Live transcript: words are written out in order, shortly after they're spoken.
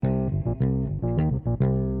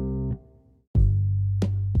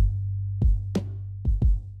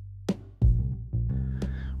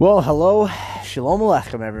Well, hello, shalom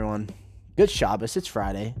aleichem, everyone. Good Shabbos, it's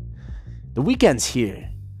Friday. The weekend's here.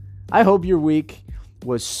 I hope your week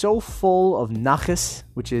was so full of nachas,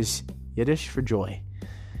 which is Yiddish for joy.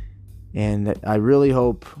 And I really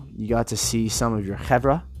hope you got to see some of your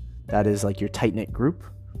chevra, that is like your tight-knit group,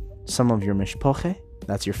 some of your mishpoche,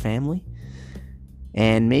 that's your family,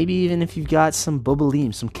 and maybe even if you've got some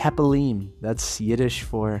bubalim, some kepalim, that's Yiddish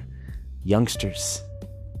for youngsters,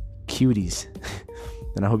 cuties.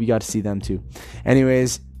 And I hope you got to see them too.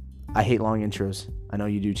 Anyways, I hate long intros. I know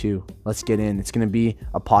you do too. Let's get in. It's going to be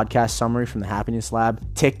a podcast summary from the Happiness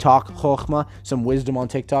Lab. TikTok, chokhmah, some wisdom on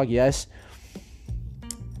TikTok, yes.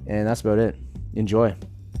 And that's about it. Enjoy.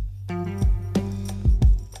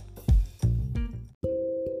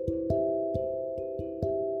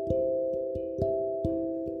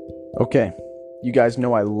 Okay. You guys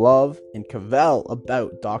know I love and cavell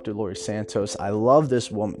about Dr. Laurie Santos. I love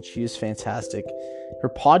this woman. She is fantastic. Her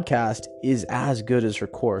podcast is as good as her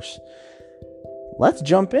course. Let's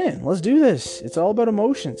jump in. Let's do this. It's all about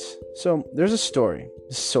emotions. So there's a story.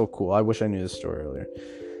 This is so cool. I wish I knew this story earlier.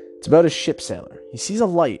 It's about a ship sailor. He sees a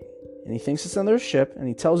light and he thinks it's another ship, and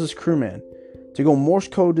he tells his crewman to go Morse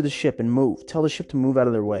code to the ship and move. Tell the ship to move out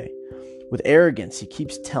of their way. With arrogance, he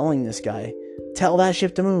keeps telling this guy, tell that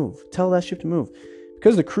ship to move. Tell that ship to move.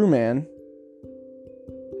 Because the crewman,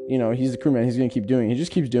 he's the crewman. He's going to keep doing it. He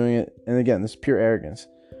just keeps doing it. And again, this is pure arrogance.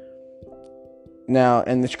 Now,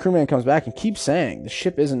 and this crewman comes back and keeps saying, the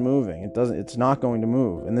ship isn't moving. It's not going to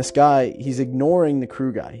move. And this guy, he's ignoring the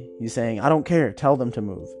crew guy. He's saying, I don't care. Tell them to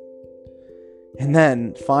move. And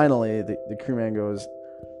then finally, the crewman goes,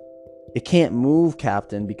 it can't move,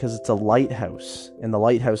 Captain, because it's a lighthouse. And the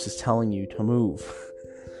lighthouse is telling you to move.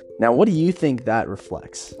 Now, what do you think that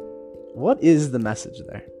reflects? What is the message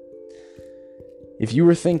there? If you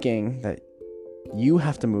were thinking that you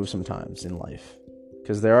have to move sometimes in life,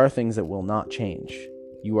 because there are things that will not change,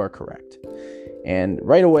 you are correct. And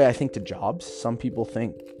right away, I think to jobs. Some people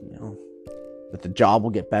think, that the job will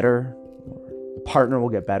get better, or the partner will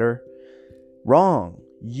get better. Wrong.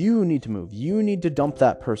 You need to move. You need to dump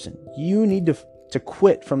that person. You need to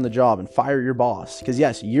quit from the job and fire your boss. Because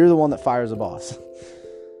yes, you're the one that fires a boss.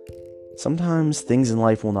 Sometimes things in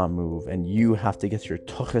life will not move, and you have to get your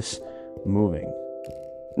tuchus moving.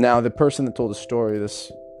 Now, the person that told the story,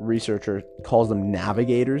 this researcher, calls them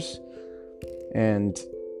navigators. And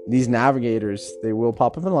these navigators, they will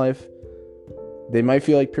pop up in life. They might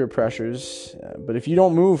feel like peer pressures, but if you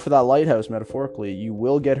don't move for that lighthouse, metaphorically, you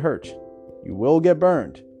will get hurt. You will get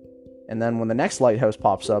burned. And then when the next lighthouse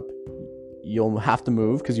pops up, you'll have to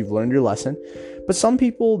move because you've learned your lesson. But some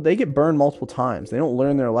people, they get burned multiple times. They don't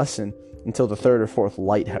learn their lesson until the third or fourth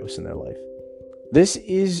lighthouse in their life. This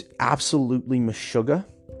is absolutely meshuggah.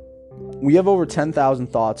 We have over 10,000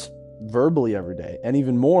 thoughts verbally every day, and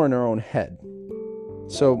even more in our own head.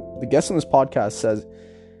 So the guest on this podcast says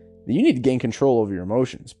that you need to gain control over your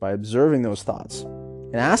emotions by observing those thoughts.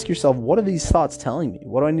 And ask yourself, what are these thoughts telling me?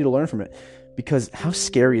 What do I need to learn from it? Because how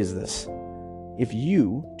scary is this? If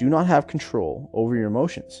you do not have control over your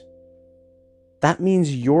emotions, that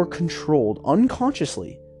means you're controlled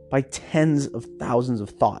unconsciously by tens of thousands of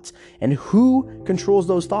thoughts. And who controls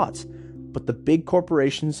those thoughts? But the big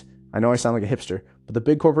corporations. I know I sound like a hipster, but the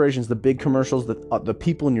big corporations, the big commercials, the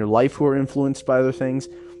people in your life who are influenced by other things.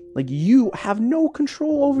 Like, you have no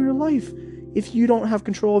control over your life if you don't have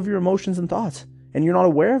control of your emotions and thoughts. And you're not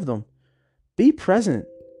aware of them. Be present.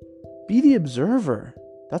 Be the observer.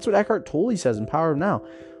 That's what Eckhart Tolle says in Power of Now.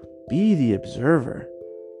 Be the observer.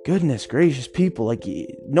 Goodness gracious, people. Like,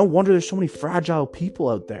 no wonder there's so many fragile people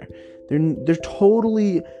out there. They're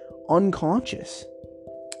totally unconscious.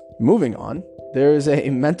 Moving on, there is a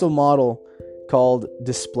mental model called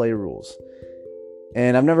display rules.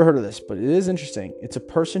 And I've never heard of this, but it is interesting. It's a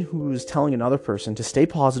person who's telling another person to stay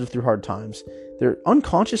positive through hard times. They're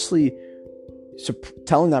unconsciously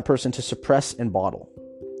telling that person to suppress and bottle.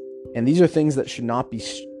 And these are things that should not be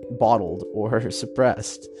bottled or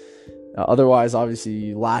suppressed. Otherwise, obviously,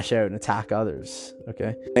 you lash out and attack others.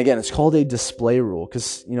 Okay. And again, it's called a display rule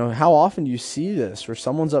because, how often do you see this where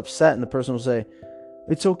someone's upset and the person will say,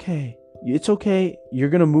 it's okay. It's okay. You're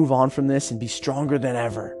going to move on from this and be stronger than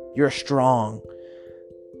ever. You're strong.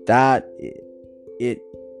 The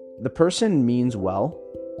person means well,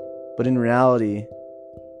 but in reality,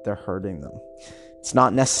 they're hurting them. It's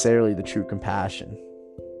not necessarily the true compassion.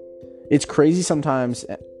 It's crazy sometimes.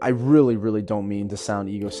 I really, really don't mean to sound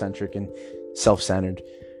egocentric and self-centered.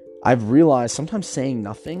 I've realized sometimes saying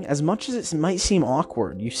nothing, as much as it might seem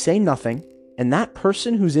awkward, you say nothing, and that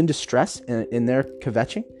person who's in distress and in their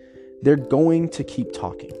kvetching, they're going to keep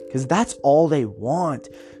talking because that's all they want.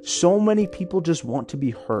 So many people just want to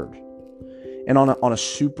be heard. And on a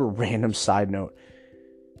super random side note,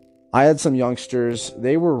 I had some youngsters,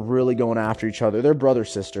 they were really going after each other. They're brother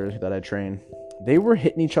sister that I train. They were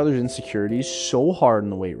hitting each other's insecurities so hard in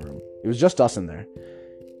the weight room. It was just us in there.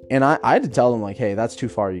 And I had to tell them, like, hey, that's too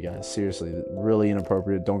far, you guys. Seriously, really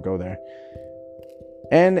inappropriate. Don't go there.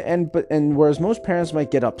 And whereas most parents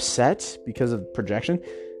might get upset because of projection,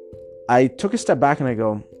 I took a step back and I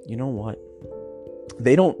go, you know what?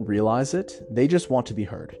 They don't realize it. They just want to be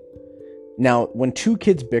heard. Now, when two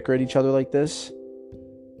kids bicker at each other like this,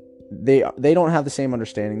 they don't have the same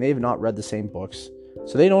understanding. They have not read the same books.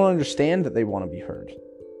 So they don't understand that they want to be heard.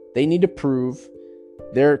 They need to prove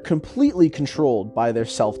they're completely controlled by their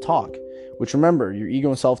self-talk, which, remember, your ego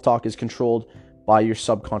and self-talk is controlled by your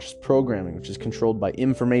subconscious programming, which is controlled by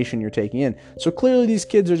information you're taking in. So clearly these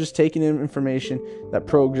kids are just taking in information that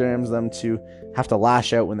programs them to have to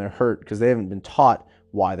lash out when they're hurt because they haven't been taught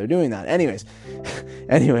why they're doing that. Anyways.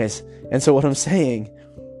 And so what I'm saying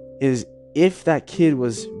is, if that kid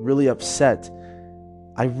was really upset,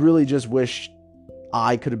 I really just wish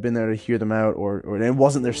I could have been there to hear them out, or it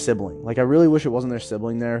wasn't their sibling. Like, I really wish it wasn't their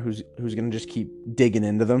sibling there who's going to just keep digging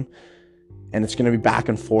into them, and it's going to be back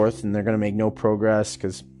and forth, and they're going to make no progress.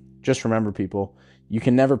 Because just remember, people, you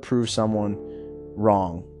can never prove someone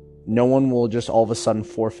wrong. No one will just all of a sudden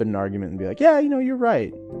forfeit an argument and be like, yeah, you're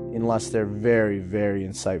right, unless they're very, very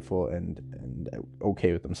insightful and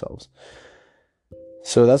okay with themselves.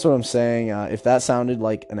 So that's what I'm saying. If that sounded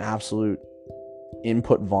like an absolute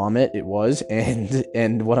input vomit, it was.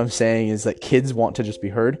 And what I'm saying is that kids want to just be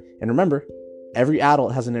heard. And remember, every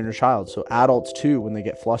adult has an inner child. So adults too, when they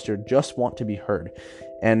get flustered, just want to be heard.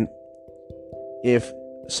 And if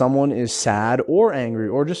someone is sad or angry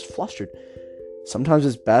or just flustered, sometimes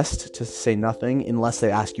it's best to say nothing unless they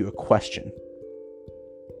ask you a question.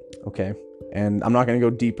 Okay? And I'm not going to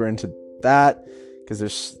go deeper into that because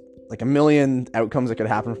there's like a million outcomes that could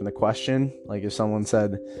happen from the question. Like if someone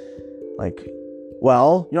said, like,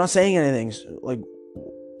 well, you're not saying anything, like,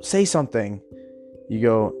 say something. You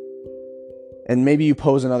go, and maybe you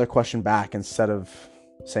pose another question back instead of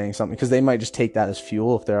saying something, because they might just take that as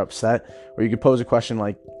fuel if they're upset. Or you could pose a question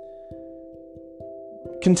like,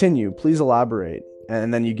 continue, please elaborate.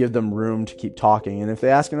 And then you give them room to keep talking. And if they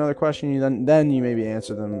ask another question, then you maybe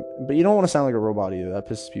answer them. But you don't want to sound like a robot either. That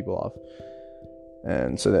pisses people off.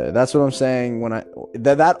 And so that's what I'm saying.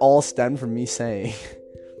 That all stemmed from me saying,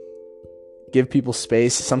 give people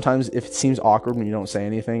space. Sometimes if it seems awkward when you don't say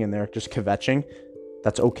anything and they're just kvetching,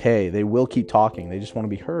 that's okay. They will keep talking. They just want to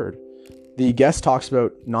be heard. The guest talks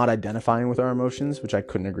about not identifying with our emotions, which I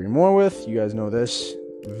couldn't agree more with. You guys know this.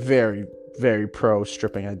 Very, very pro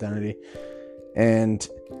stripping identity. And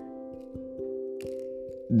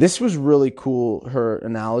this was really cool, her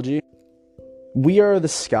analogy. We are the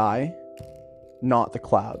sky, not the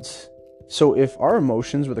clouds. So if our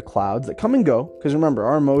emotions were the clouds that come and go, because remember,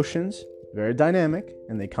 our emotions, very dynamic,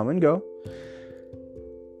 and they come and go.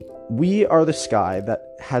 We are the sky that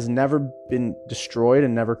has never been destroyed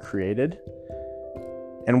and never created.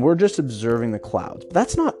 And we're just observing the clouds. But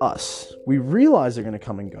that's not us. We realize they're going to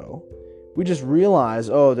come and go. We just realize,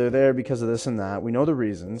 oh, they're there because of this and that. We know the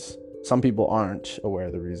reasons. Some people aren't aware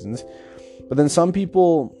of the reasons. But then some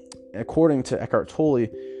people, according to Eckhart Tolle,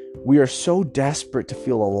 we are so desperate to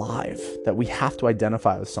feel alive that we have to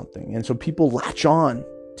identify with something. And so people latch on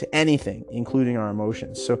to anything, including our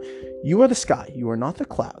emotions. So you are the sky. You are not the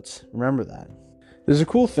clouds. Remember that. There's a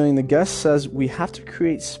cool thing. The guest says we have to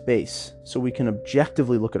create space so we can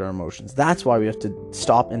objectively look at our emotions. That's why we have to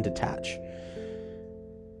stop and detach.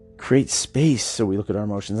 Create space so we look at our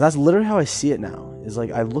emotions. That's literally how I see it now. Is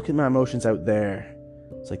like I look at my emotions out there.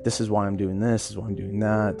 It's like, this is why I'm doing this. This is why I'm doing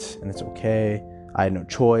that. And it's okay. I had no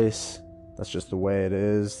choice. That's just the way it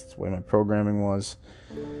is. That's the way my programming was.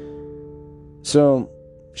 So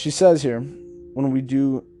she says here, when we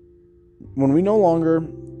no longer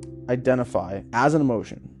identify as an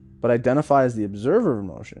emotion, but identify as the observer of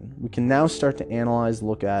emotion, we can now start to analyze,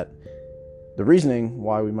 look at the reasoning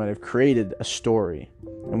why we might have created a story,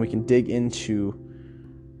 and we can dig into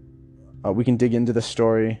the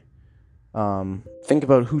story. Think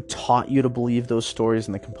about who taught you to believe those stories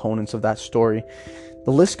and the components of that story.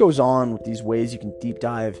 The list goes on with these ways you can deep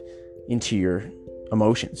dive into your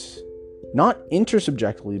emotions, not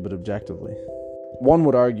intersubjectively, but objectively. One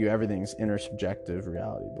would argue everything's intersubjective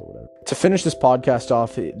reality, but whatever. To finish this podcast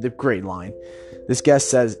off, the great line. This guest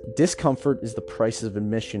says, discomfort is the price of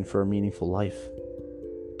admission for a meaningful life.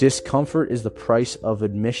 Discomfort is the price of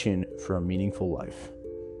admission for a meaningful life.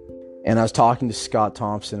 And I was talking to Scott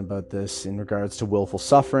Thompson about this in regards to willful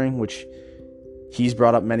suffering, which he's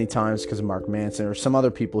brought up many times because of Mark Manson or some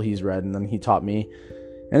other people he's read, and then he taught me.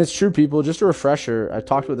 And it's true, people. Just a refresher, I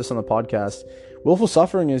talked about this on the podcast. Willful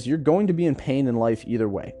suffering is you're going to be in pain in life either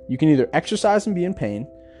way. You can either exercise and be in pain,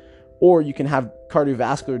 or you can have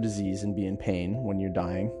cardiovascular disease and be in pain when you're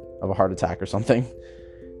dying of a heart attack or something.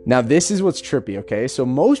 Now, this is what's trippy, okay? So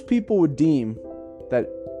most people would deem that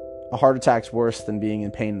a heart attack's worse than being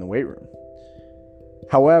in pain in the weight room.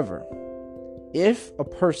 However, if a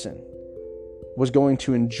person was going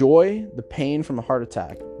to enjoy the pain from a heart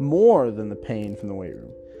attack more than the pain from the weight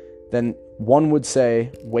room, then one would say,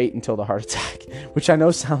 wait until the heart attack, which I know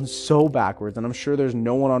sounds so backwards, and I'm sure there's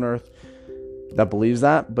no one on earth that believes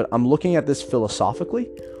that, but I'm looking at this philosophically,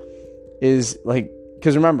 is like,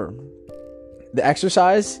 because remember, the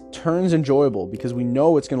exercise turns enjoyable because we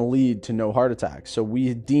know it's going to lead to no heart attacks. So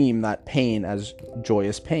we deem that pain as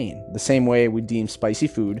joyous pain. The same way we deem spicy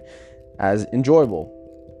food as enjoyable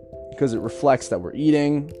because it reflects that we're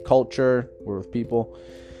eating, culture, we're with people.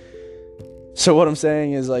 So what I'm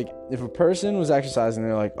saying is, like, if a person was exercising,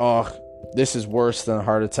 they're like, oh, this is worse than a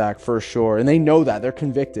heart attack for sure. And they know that, they're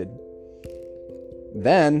convicted.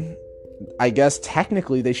 Then I guess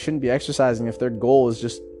technically they shouldn't be exercising if their goal is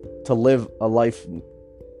just to live a life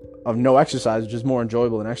of no exercise, which is more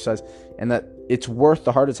enjoyable than exercise, and that it's worth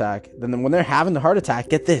the heart attack. Then when they're having the heart attack,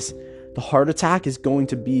 get this, the heart attack is going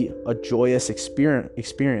to be a joyous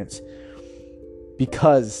experience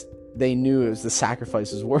because they knew it was the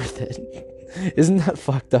sacrifice was worth it. Isn't that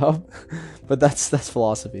fucked up? But that's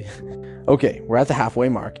philosophy. Okay, we're at the halfway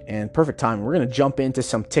mark, and perfect time. We're going to jump into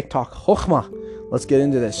some TikTok chokhmah. Let's get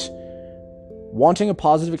into this. Wanting a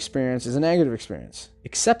positive experience is a negative experience.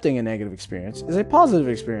 Accepting a negative experience is a positive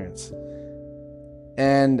experience.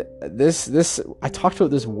 And this I talked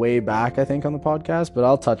about this way back, I think, on the podcast, but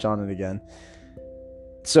I'll touch on it again.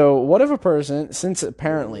 So what if a person, since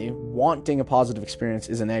apparently wanting a positive experience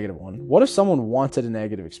is a negative one, what if someone wanted a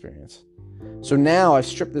negative experience? So now I've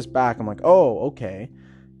stripped this back. I'm like, oh, okay.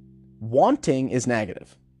 Wanting is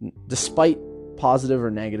negative, despite positive or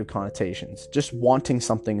negative connotations. Just wanting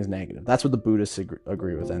something is negative. That's what the Buddhists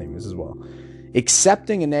agree with anyways as well.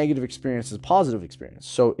 Accepting a negative experience is a positive experience.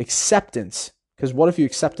 So acceptance, because what if you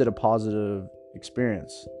accepted a positive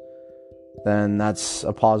experience? Then that's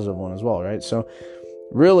a positive one as well, right? So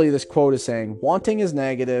really this quote is saying wanting is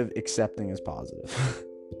negative, accepting is positive.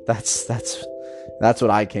 That's what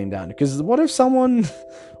I came down to. Because what if someone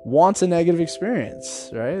wants a negative experience,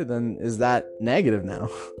 right? Then is that negative now?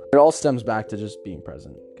 It all stems back to just being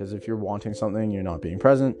present. Because if you're wanting something, you're not being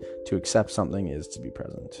present. To accept something is to be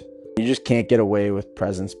present. You just can't get away with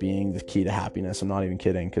presence being the key to happiness. I'm not even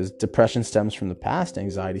kidding. Because depression stems from the past.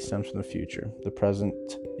 Anxiety stems from the future. The present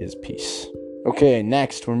is peace. Okay,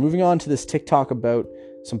 next, we're moving on to this TikTok about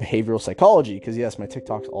some behavioral psychology. Because yes, my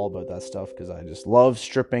TikTok's all about that stuff. Because I just love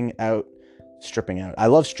stripping out. I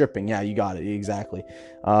love stripping. Yeah, you got it. Exactly.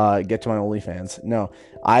 Get to my OnlyFans. No,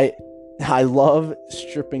 I love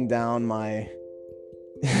stripping down my...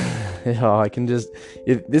 I can just...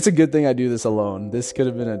 It's a good thing I do this alone. This could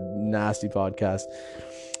have been a nasty podcast.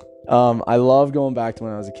 I love going back to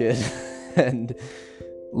when I was a kid and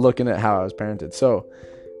looking at how I was parented. So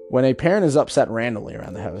when a parent is upset randomly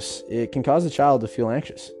around the house, it can cause the child to feel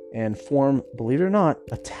anxious and form, believe it or not,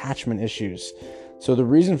 attachment issues. So the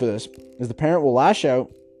reason for this is the parent will lash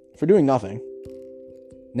out for doing nothing.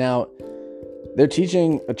 Now, they're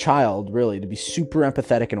teaching a child really to be super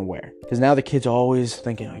empathetic and aware, because now the kid's always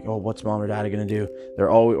thinking like, oh, what's mom or dad going to do?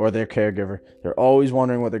 They're always, or their caregiver, they're always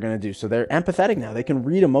wondering what they're going to do. So they're empathetic now. They can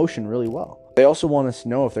read emotion really well. They also want us to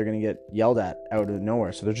know if they're going to get yelled at out of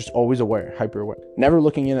nowhere. So they're just always aware, hyper aware, never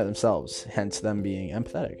looking in at themselves, hence them being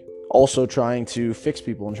empathetic. Also trying to fix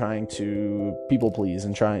people and trying to people please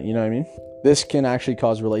and trying, you know what I mean? This can actually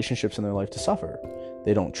cause relationships in their life to suffer.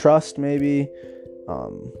 They don't trust, maybe.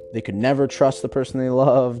 They could never trust the person they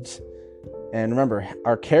loved. And remember,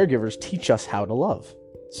 our caregivers teach us how to love.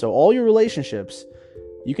 So all your relationships,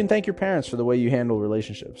 you can thank your parents for the way you handle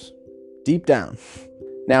relationships. Deep down.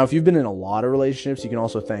 Now, if you've been in a lot of relationships, you can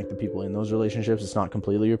also thank the people in those relationships. It's not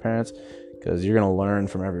completely your parents, because you're going to learn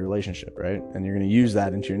from every relationship, right? And you're going to use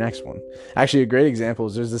that into your next one. Actually, a great example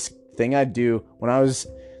is there's this thing I do when I was...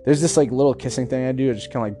 There's this like little kissing thing I do. I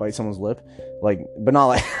just kind of like bite someone's lip, like, but not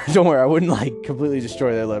like, don't worry, I wouldn't like completely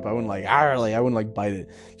destroy their lip. I wouldn't like, I wouldn't like bite it.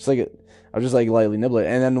 Just like, I would just like lightly nibble it.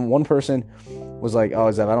 And then one person was like, oh,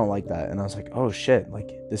 Zev, I don't like that. And I was like, oh shit. Like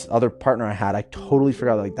this other partner I had, I totally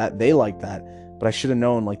forgot like that. They liked that, but I should have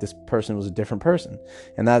known like this person was a different person.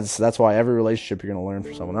 And that's why every relationship you're going to learn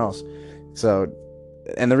from someone else. So,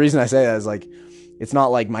 and the reason I say that is like, It's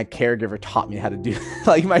not like my caregiver taught me how to do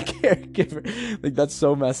like my caregiver, like that's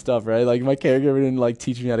so messed up, right? Like my caregiver didn't like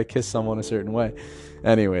teach me how to kiss someone a certain way.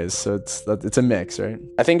 Anyways, so it's a mix, right?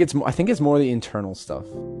 I think it's more the internal stuff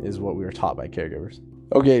is what we were taught by caregivers.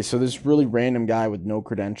 Okay, so this really random guy with no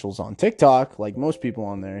credentials on TikTok, like most people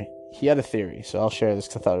on there, he had a theory. So I'll share this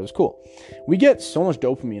because I thought it was cool. We get so much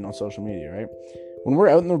dopamine on social media, right? When we're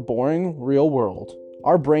out in the boring real world,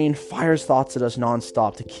 our brain fires thoughts at us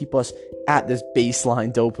nonstop to keep us at this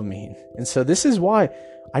baseline dopamine. And so this is why,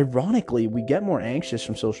 ironically, we get more anxious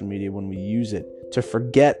from social media when we use it to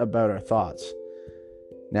forget about our thoughts.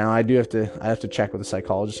 Now, I have to check with a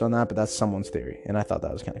psychologist on that, but that's someone's theory, and I thought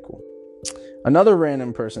that was kind of cool. Another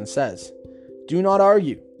random person says, do not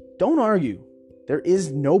argue. Don't argue. There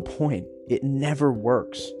is no point. It never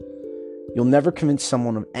works. You'll never convince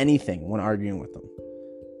someone of anything when arguing with them.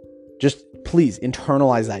 Just please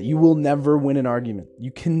internalize that. You will never win an argument.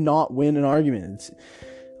 You cannot win an argument.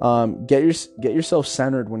 Get yourself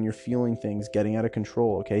centered when you're feeling things getting out of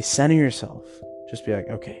control, okay? Center yourself. Just be like,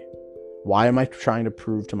 okay, why am I trying to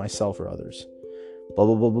prove to myself or others? Blah,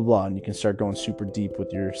 blah, blah, blah, blah. And you can start going super deep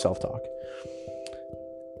with your self-talk.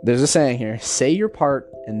 There's a saying here, say your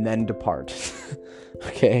part and then depart.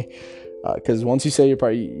 Okay? Because once you say your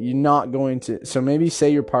part, you're not going to... So maybe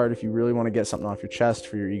say your part if you really want to get something off your chest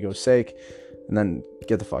for your ego's sake, and then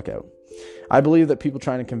get the fuck out. I believe that people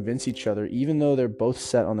trying to convince each other, even though they're both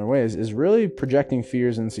set on their ways, is really projecting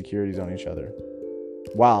fears and insecurities on each other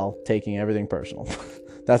while taking everything personal.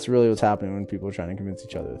 That's really what's happening when people are trying to convince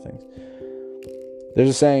each other of things. There's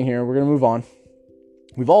a saying here. We're going to move on.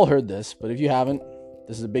 We've all heard this, but if you haven't,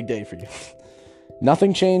 this is a big day for you.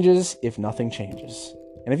 Nothing changes if nothing changes.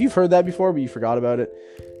 And if you've heard that before, but you forgot about it,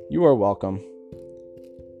 you are welcome.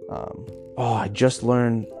 I just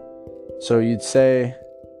learned. So you'd say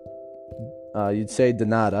de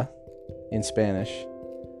nada in Spanish.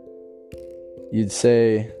 You'd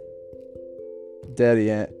say de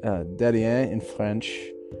rien in French,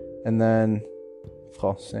 and then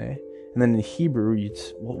français, and then in Hebrew,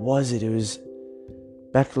 what was it? It was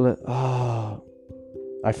Bekle. Oh,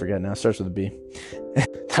 I forget now. It starts with a B.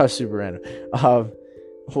 That was super random.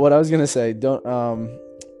 What I was gonna say,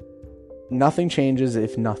 nothing changes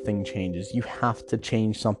if nothing changes. You have to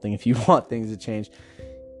change something if you want things to change.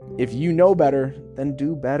 If you know better, then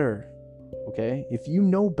do better. Okay? If you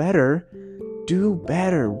know better, do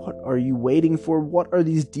better. What are you waiting for? What are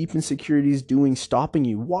these deep insecurities doing, stopping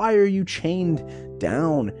you? Why are you chained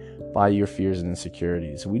down by your fears and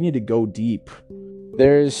insecurities? We need to go deep.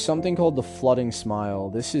 There's something called the flooding smile.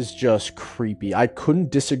 This is just creepy. I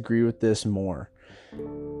couldn't disagree with this more.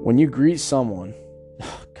 When you greet someone,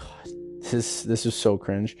 oh God, this is so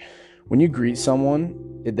cringe. When you greet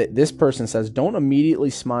someone, this person says, don't immediately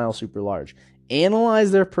smile super large.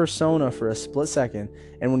 Analyze their persona for a split second,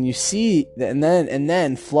 and when you see, and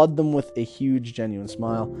then flood them with a huge, genuine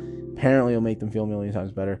smile. Apparently, it'll make them feel a million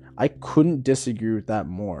times better. I couldn't disagree with that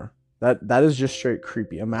more. That is just straight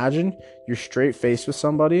creepy. Imagine you're straight faced with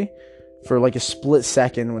somebody for like a split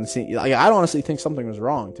second when seeing. Like, I'd honestly think something was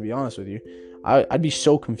wrong. To be honest with you, I'd be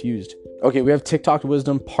so confused. Okay, we have TikTok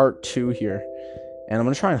wisdom part 2 here, and I'm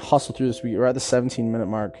gonna try and hustle through this. We're at the 17-minute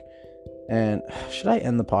mark, and should I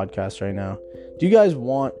end the podcast right now? Do you guys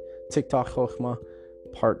want TikTok Chokhmah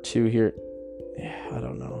part 2 here? Yeah, I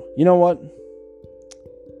don't know. You know what?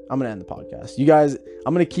 I'm gonna end the podcast. You guys,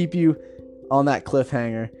 I'm gonna keep you on that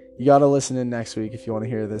cliffhanger. You gotta listen in next week if you want to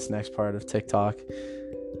hear this next part of TikTok.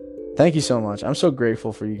 Thank you so much. I'm so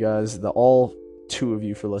grateful for you guys, all 2 of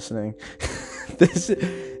you, for listening. This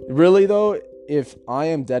really though, if I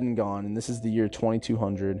am dead and gone, and this is the year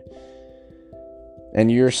 2200, and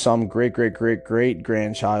you're some great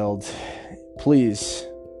grandchild, please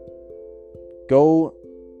go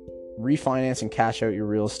refinance and cash out your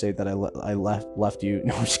real estate that I left you.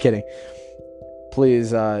 No, I'm just kidding.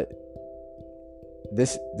 Please,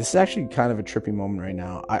 this is actually kind of a trippy moment right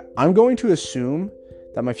now. I'm going to assume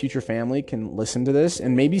that my future family can listen to this,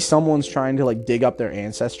 and maybe someone's trying to like dig up their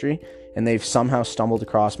ancestry and they've somehow stumbled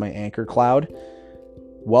across my anchor cloud.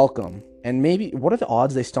 Welcome. And maybe, what are the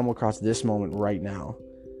odds they stumble across this moment right now?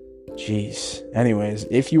 Jeez. Anyways,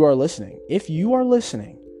 if you are listening, this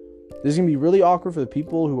is going to be really awkward for the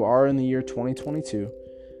people who are in the year 2022.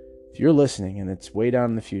 If you're listening and it's way down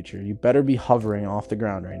in the future, you better be hovering off the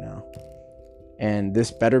ground right now. And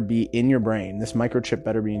this better be in your brain. This microchip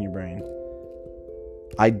better be in your brain.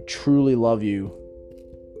 I truly love you,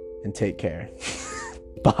 and take care.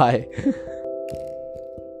 Bye.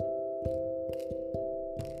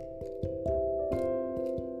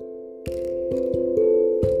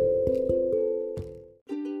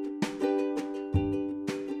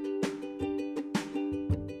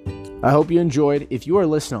 I hope you enjoyed. If you are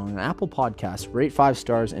listening on Apple Podcasts, rate 5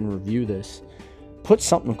 stars and review this. Put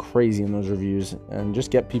something crazy in those reviews and just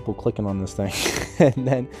get people clicking on this thing. And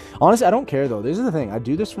then, honestly, I don't care though. This is the thing. I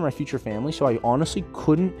do this for my future family, so I honestly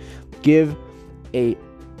couldn't give a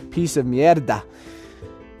piece of mierda.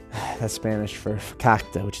 That's Spanish for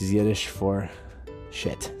cacta, which is Yiddish for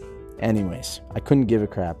shit. Anyways, I couldn't give a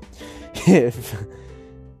crap if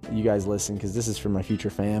you guys listen, because this is for my future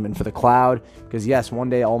fam and for the cloud, because yes, one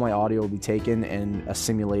day all my audio will be taken and a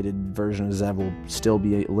simulated version of Zev will still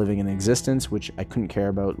be living in existence, which I couldn't care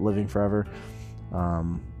about living forever.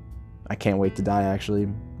 I can't wait to die, actually.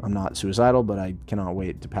 I'm not suicidal, but I cannot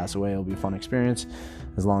wait to pass away. It'll be a fun experience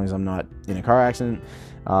as long as I'm not in a car accident.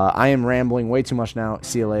 I am rambling way too much now.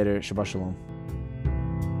 See you later. Shabbat shalom.